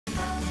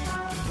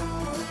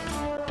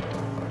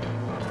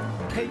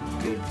Hey,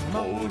 good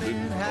morning,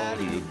 how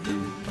do you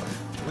do?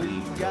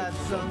 We've got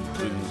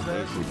something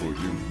special for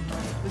you.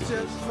 It's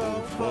just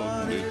for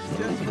fun, it's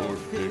just for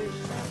kids.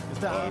 It's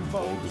time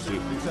for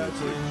Pacific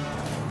Touching.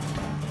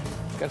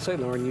 I gotta say,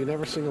 Lauren, you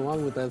never sing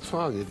along with that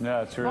song.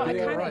 No, it's really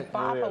I kind right. of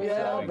bop a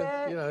little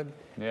bit. You know,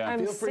 Yeah. I'm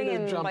feel free to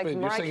singing jump like in.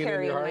 You're Mariah singing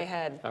Carey in your in my heart.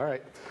 head. All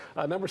right.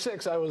 Number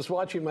 6, I was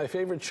watching my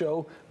favorite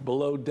show,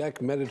 Below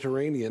Deck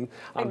Mediterranean,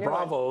 on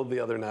Bravo the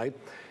other night,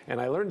 and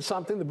I learned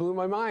something that blew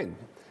my mind.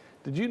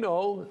 Did you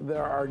know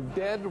there are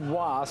dead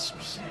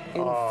wasps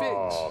in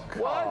figs?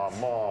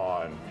 Come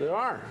on. There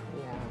are.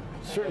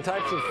 Certain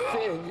types of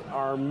fig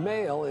are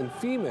male and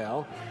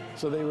female,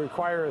 so they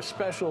require a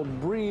special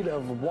breed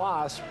of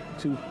wasp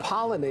to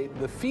pollinate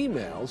the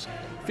females.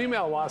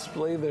 Female wasps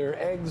lay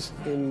their eggs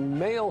in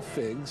male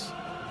figs.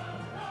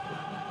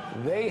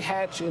 They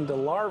hatch into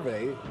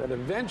larvae that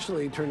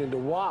eventually turn into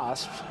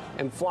wasps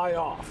and fly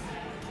off.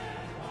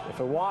 If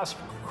a wasp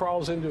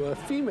crawls into a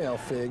female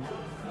fig,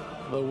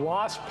 the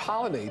wasp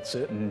pollinates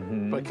it,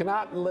 but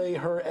cannot lay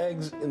her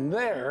eggs in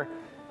there,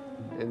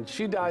 and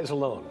she dies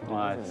alone.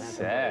 Well, that's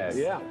sad.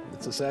 Yeah,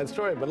 it's a sad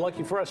story, but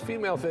lucky for us,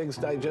 female figs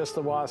digest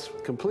the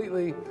wasp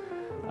completely,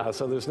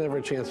 so there's never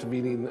a chance of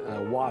eating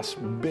wasp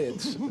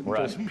bits,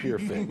 just pure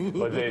fig.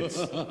 But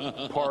it's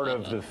part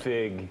of the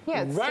fig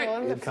Yeah, it's still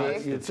in the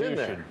fig. It's in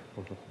there.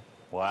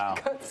 Wow.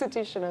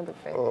 Constitution of the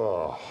fig.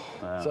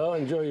 So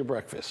enjoy your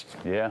breakfast.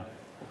 Yeah.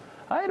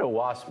 I had a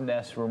wasp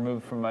nest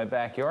removed from my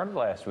backyard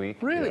last week.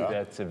 Really? If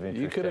that's of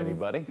interest to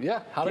anybody.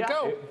 Yeah, how'd it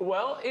go?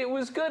 Well, it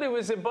was good. It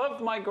was above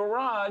my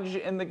garage,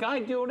 and the guy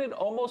doing it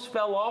almost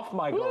fell off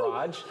my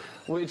garage,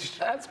 which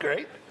That's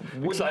great.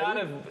 would Exciting. not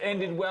have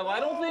ended well. I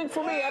don't think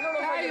for me. I don't know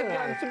if I could have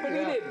gotten to, but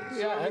he didn't. So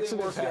Yeah, everything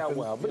accidents worked out happen.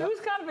 well. But Yeah. it was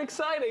kind of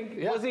exciting.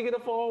 Yeah. Was he going to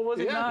fall? Was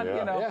he Yeah. not? Yeah.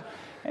 You know. Yeah.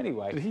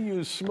 Anyway. Did he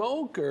use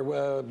smoke or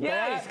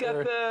Yeah, bat he's got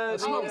or the a Oh,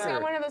 smoker? he's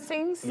got one of those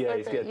things? Yeah, Like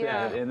he's the- got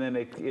that, and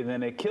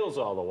then it kills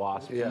all the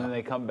wasps, Yeah. and then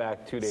they come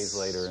back 2 days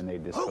later and they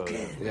dispose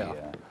of the, Yeah.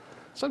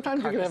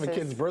 Sometimes you can have a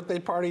Carcasses. kid's birthday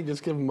party,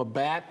 just give them a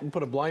bat and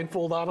put a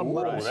blindfold on them,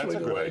 let them that's a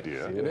swing good away,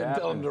 idea. and then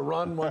tell them to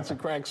run once it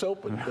cracks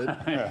open.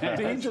 But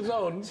to each his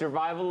own.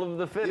 survival of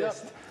the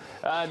fittest.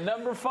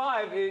 Number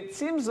 5, it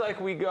seems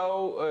like we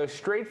go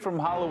straight from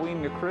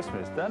Halloween to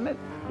Christmas, doesn't it?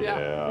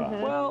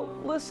 Yeah. Well,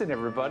 listen,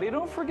 everybody,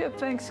 don't forget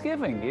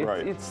Thanksgiving.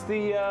 Right. It's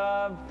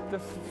the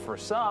for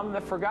some,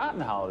 the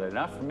forgotten holiday.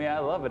 Not for me, I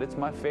love it. It's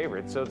my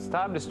favorite. So it's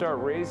time to start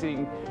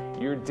raising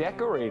your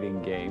decorating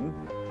game.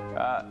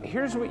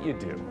 Here's what you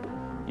do.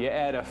 You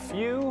add a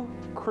few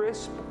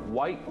crisp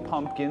white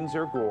pumpkins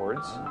or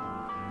gourds.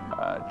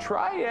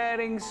 Try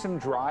adding some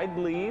dried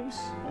leaves,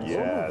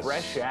 Yes.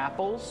 fresh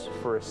apples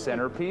for a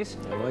centerpiece.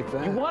 I like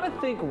that. You want to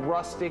think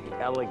rustic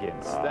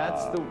elegance.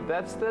 That's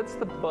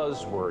the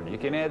buzzword. You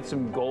can add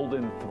some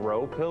golden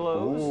throw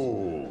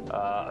pillows,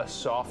 a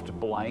soft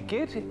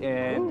blanket,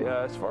 and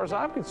as far as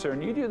I'm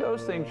concerned, you do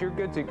those things, you're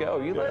good to go.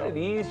 You let it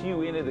ease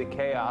you into the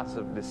chaos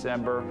of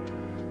December.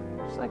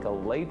 It's like a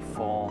late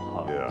fall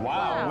hug. Yeah.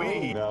 Wow.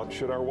 Now,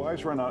 should our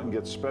wives run out and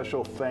get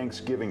special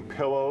Thanksgiving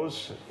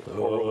pillows,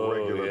 or will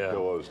regular yeah.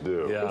 pillows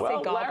do? Yeah.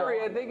 Well, gobble.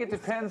 Larry, I think it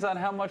depends on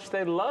how much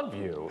they love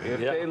you. If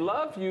they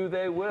love you,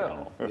 they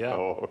will. Yeah.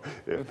 Oh,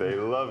 if they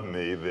love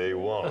me, they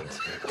won't.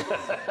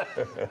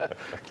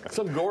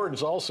 Some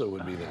gourds also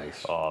would be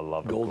nice. Oh, I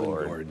love the Golden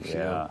gourd. gourds,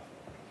 Yeah.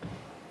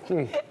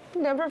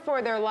 Number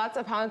 4, there are lots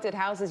of haunted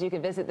houses you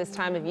can visit this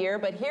time of year,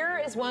 but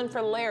here is one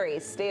for Larry.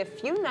 Stay a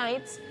few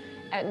nights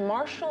at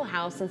Marshall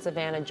House in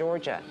Savannah,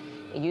 Georgia.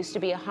 It used to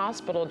be a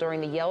hospital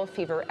during the yellow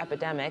fever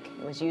epidemic.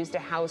 It was used to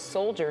house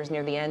soldiers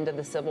near the end of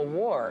the Civil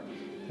War.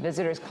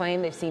 Visitors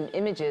claim they've seen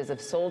images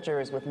of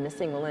soldiers with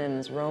missing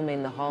limbs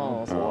roaming the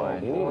halls, or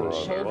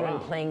children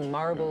playing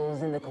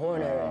marbles in the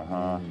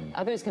corner.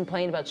 Others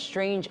complain about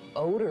strange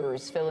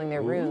odors filling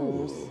their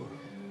rooms.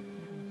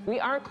 We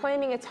aren't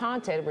claiming it's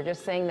haunted. We're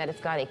just saying that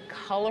it's got a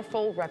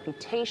colorful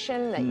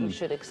reputation that you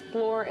should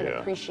explore and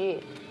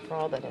appreciate for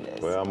all that it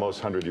is. Well,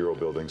 most 100-year-old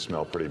buildings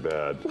smell pretty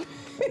bad.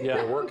 Yeah.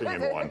 They're working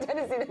in one.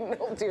 Tennessee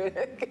mildew.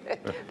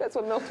 That's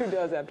what mildew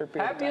does after a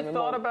period of Have time. you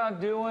thought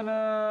about doing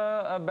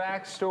a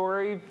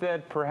backstory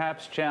that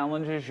perhaps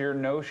challenges your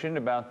notion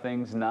about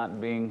things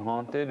not being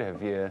haunted?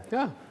 Have you?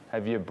 Yeah.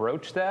 Have you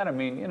broached that? I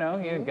mean, you know,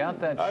 you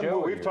got that show.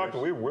 of We've talked.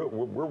 yours.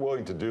 We're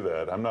willing to do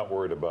that. I'm not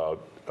worried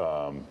about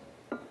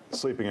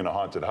sleeping in a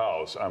haunted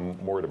house.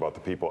 I'm worried about the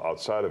people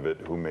outside of it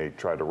who may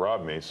try to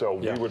rob me. So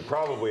we would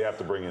probably have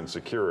to bring in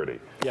security.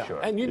 Yeah.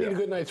 And you need a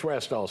good night's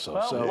rest also.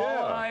 Well, so Paul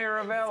and I are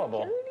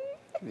available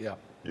yeah.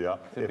 Yeah.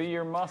 to be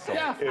your muscle.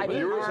 Yeah. If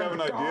viewers have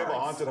an armed idea of a guards.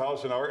 haunted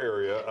house in our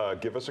area,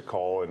 give us a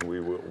call and we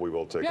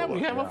will take a Yeah, look.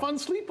 we have a fun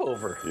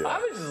sleepover. I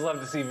would just love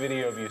to see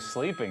video of you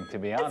sleeping, to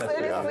be honest.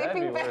 it is with you. That'd be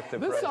sleeping worth the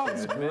This price of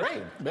sounds admission.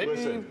 great. Maybe.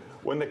 Listen,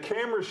 when the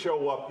cameras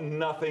show up,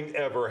 nothing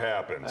ever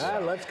happens.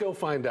 Let's go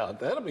find out.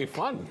 That'll be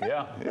fun.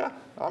 Yeah. Yeah,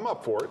 I'm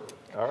up for it.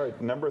 All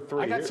right, number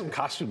 3. I got some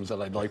costumes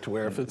that I'd like to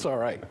wear if it's all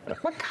right.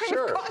 What kind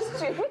of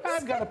costumes?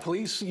 I've got a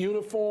police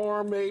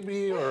uniform,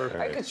 maybe, or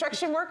A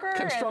construction worker?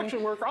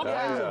 worker, all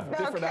kinds of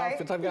different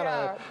outfits. I've got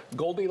a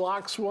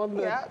Goldilocks one.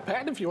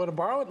 Pat, if you want to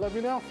borrow it, let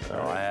me know.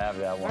 Oh, I have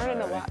that one.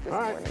 Learning a lot this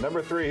morning.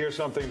 Number 3, here's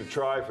something to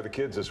try for the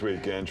kids this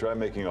weekend. Try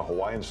making a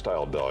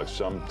Hawaiian-style dog,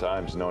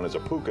 sometimes known as a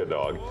puka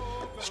dog.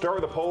 Start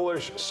with a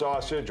Polish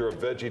sausage or a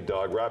veggie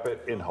dog. Wrap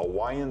it in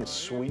Hawaiian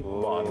sweet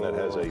bun that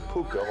has a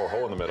puka or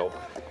hole in the middle.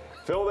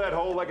 Fill that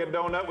hole like a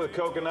donut with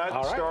coconut,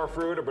 star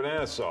fruit, or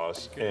banana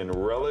sauce, and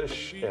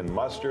relish and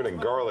mustard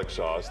and garlic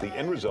sauce. The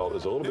end result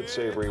is a little bit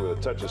savory with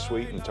a touch of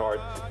sweet and tart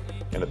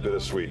and a bit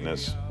of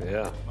sweetness.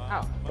 Yeah.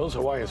 Oh. Those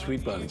Hawaiian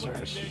sweet buns are.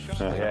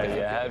 Yeah,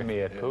 you had me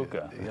at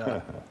puka.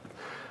 Yeah.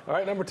 All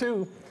right, number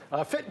 2,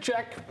 fit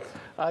check.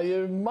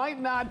 You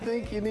might not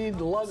think you need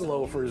lug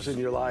loafers in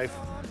your life,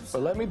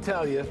 but let me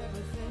tell you,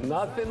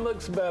 nothing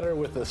looks better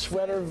with a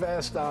sweater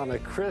vest on a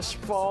crisp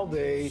fall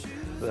day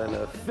than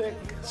a thick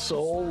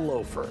sole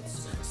loafer.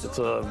 It's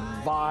a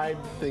vibe,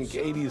 think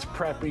 80s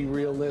preppy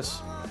realness.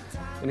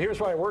 And here's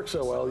why it works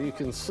so well. You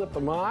can slip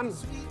them on,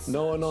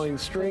 no annoying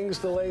strings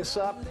to lace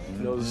up,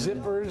 no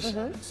zippers.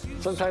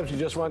 Sometimes you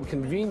just want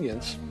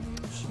convenience.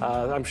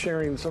 I'm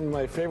sharing some of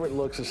my favorite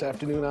looks this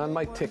afternoon on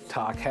my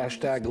TikTok,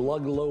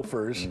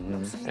 #LugLoafers,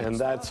 and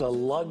that's a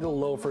lug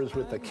loafers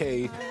with a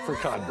K for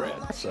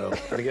Conrad. So,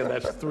 and again,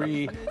 that's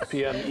 3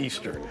 p.m.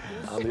 Eastern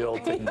on the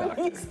old TikTok.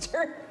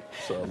 Eastern.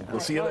 So we'll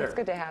see you there. It's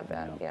good to have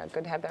that. Yeah,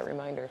 good to have that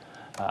reminder.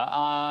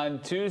 On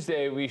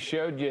Tuesday, we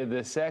showed you the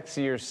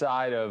sexier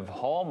side of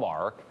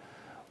Hallmark.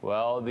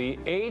 Well, the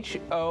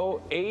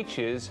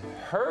HOHs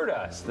heard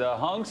us. The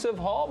hunks of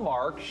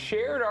Hallmark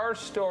shared our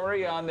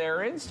story on their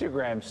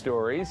Instagram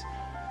stories.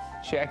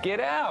 Check it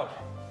out.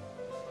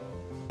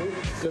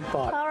 Good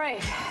thought. All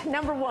right,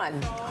 number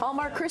 1,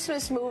 Hallmark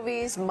Christmas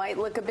movies might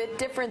look a bit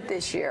different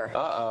this year.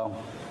 Uh-oh.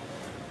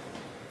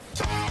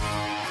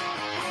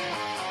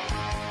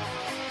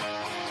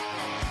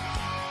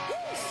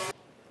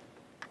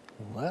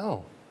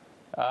 Wow.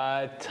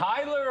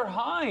 Tyler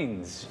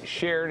Hines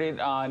shared it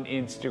on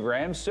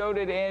Instagram. So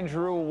did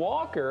Andrew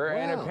Walker,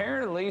 and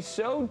apparently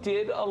so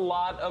did a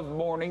lot of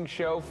morning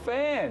show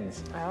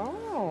fans.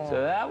 Oh.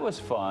 So that was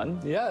fun.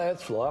 Yeah,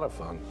 that's a lot of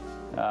fun.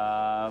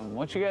 Why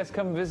don't you guys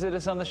come visit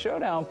us on the show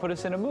now and put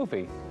us in a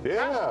movie?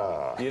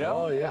 Yeah. You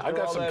know? Oh, yeah. I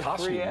got all some that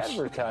costumes. free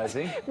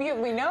advertising.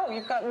 We know.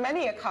 You've got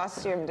many a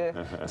costume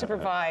to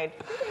provide.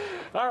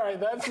 All right,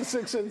 that's the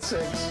 6 and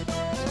 6.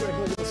 Quick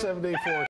look at the 7-day forecast.